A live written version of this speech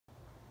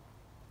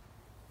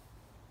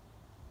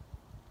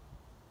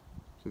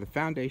So the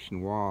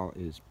foundation wall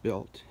is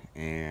built,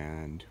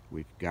 and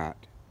we've got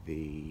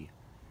the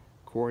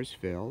cores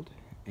filled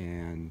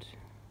and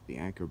the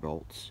anchor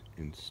bolts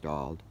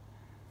installed.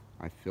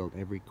 I filled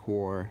every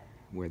core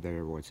where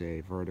there was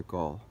a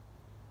vertical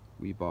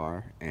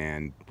rebar,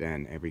 and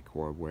then every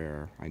core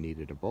where I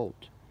needed a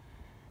bolt.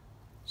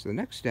 So the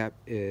next step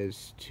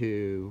is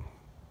to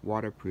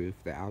waterproof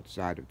the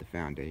outside of the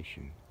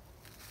foundation.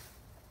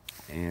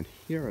 And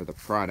here are the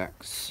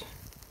products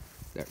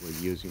that we're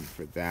using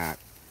for that.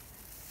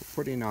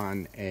 We're putting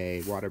on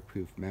a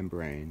waterproof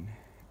membrane,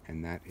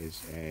 and that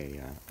is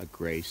a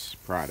Grace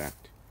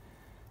product.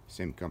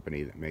 Same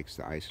company that makes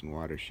the ice and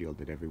water shield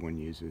that everyone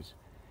uses.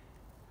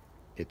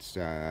 It's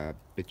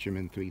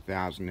Bitumen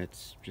 3000.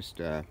 It's just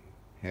a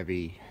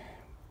heavy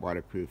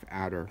waterproof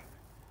outer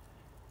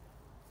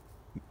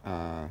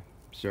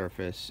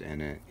surface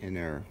and an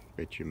inner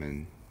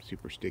bitumen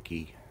super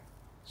sticky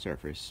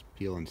surface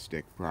peel and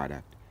stick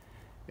product.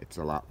 It's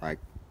a lot like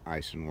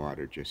ice and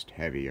water, just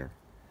heavier.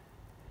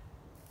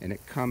 And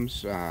it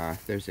comes,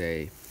 there's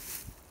a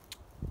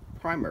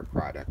primer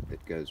product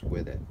that goes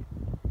with it.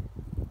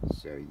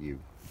 So you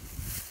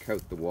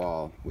coat the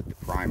wall with the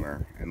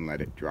primer and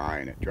let it dry,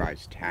 and it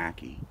dries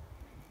tacky.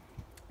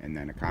 And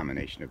then a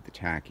combination of the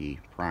tacky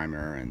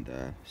primer and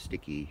the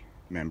sticky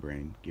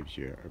membrane gives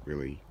you a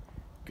really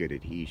good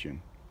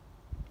adhesion.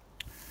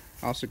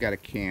 I also got a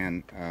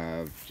can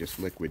of just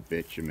liquid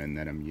bitumen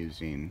that I'm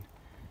using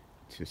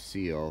to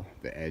seal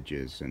the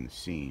edges and the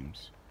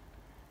seams,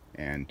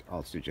 and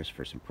also just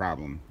for some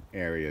problem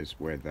areas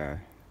where the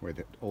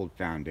old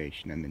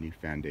foundation and the new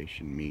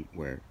foundation meet,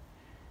 where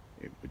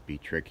it would be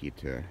tricky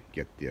to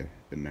get the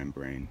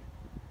membrane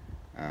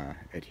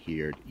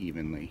adhered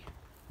evenly.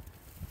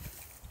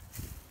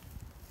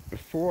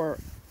 Before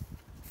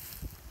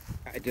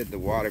I did the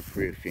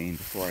waterproofing,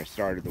 before I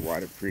started the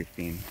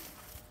waterproofing,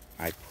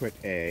 I put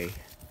a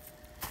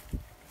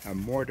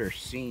mortar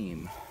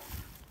seam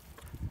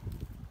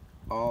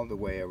all the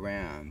way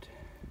around.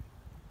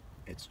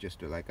 It's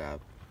just like a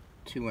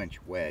 2-inch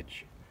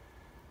wedge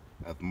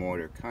of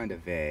mortar, kind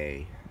of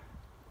a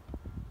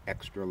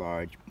extra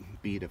large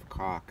bead of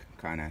caulk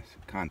kind of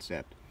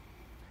concept,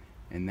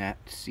 and that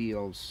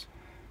seals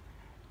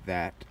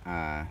that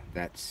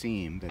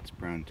seam that's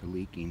prone to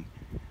leaking,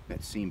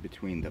 that seam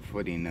between the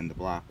footing and the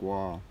block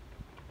wall.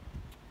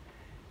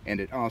 And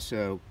it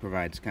also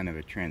provides kind of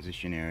a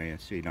transition area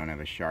so you don't have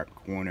a sharp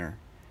corner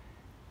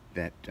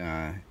that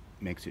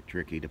makes it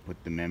tricky to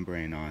put the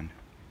membrane on.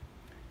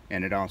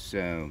 And it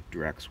also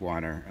directs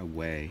water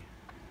away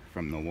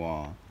from the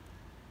wall.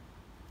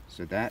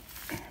 So that,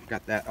 I've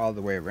got that all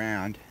the way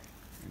around.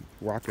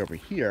 Walk over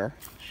here,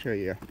 show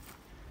you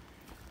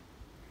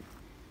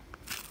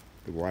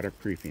the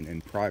waterproofing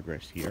in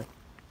progress here.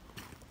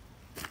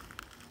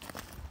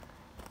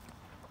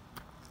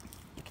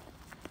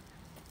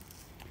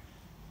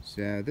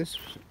 So this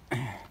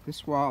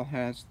wall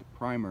has the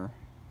primer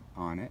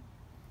on it.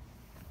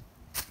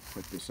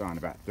 Put this on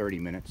about 30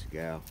 minutes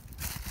ago.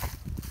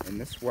 In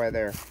this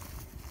weather,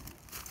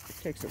 it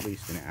takes at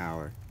least an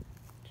hour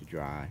to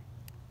dry.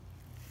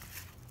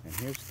 And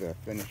here's the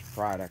finished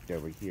product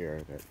over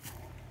here that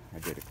I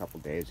did a couple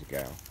days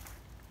ago.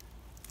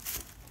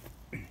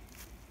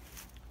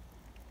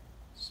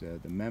 So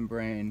the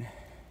membrane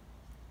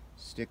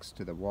sticks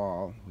to the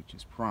wall, which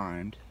is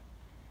primed.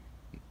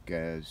 It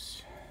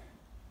goes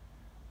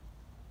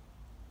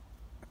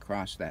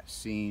across that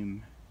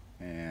seam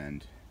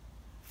and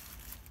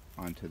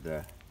onto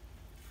the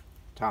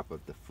top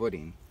of the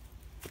footing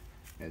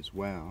as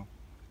well.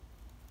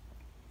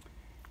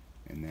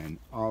 And then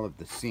all of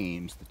the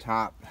seams, the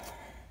top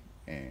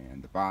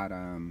and the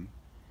bottom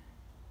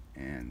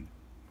and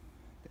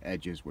the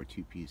edges where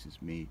two pieces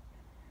meet,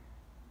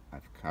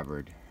 I've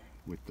covered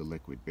with the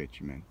liquid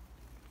bitumen.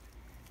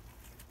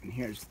 And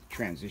here's the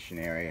transition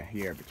area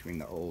here between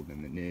the old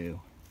and the new.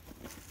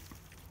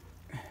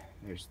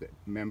 There's the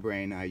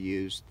membrane I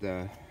used,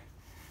 the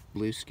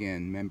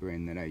Blueskin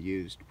membrane that I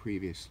used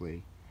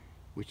previously,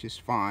 which is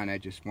fine. I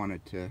just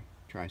wanted to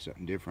try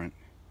something different.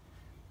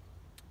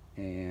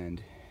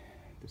 And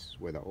this is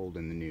where the old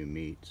and the new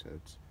meet, so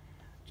it's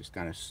just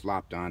kind of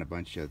slopped on a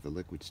bunch of the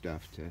liquid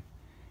stuff to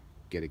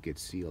get a good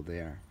seal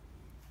there.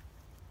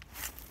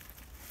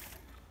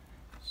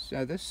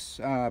 So this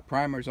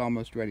primer is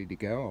almost ready to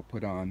go. I'll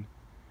put on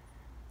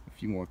a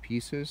few more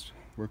pieces,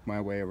 work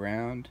my way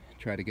around,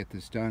 try to get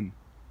this done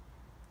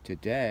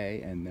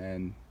today, and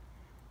then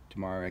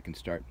tomorrow I can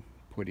start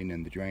putting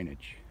in the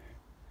drainage.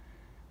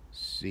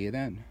 See you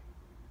then.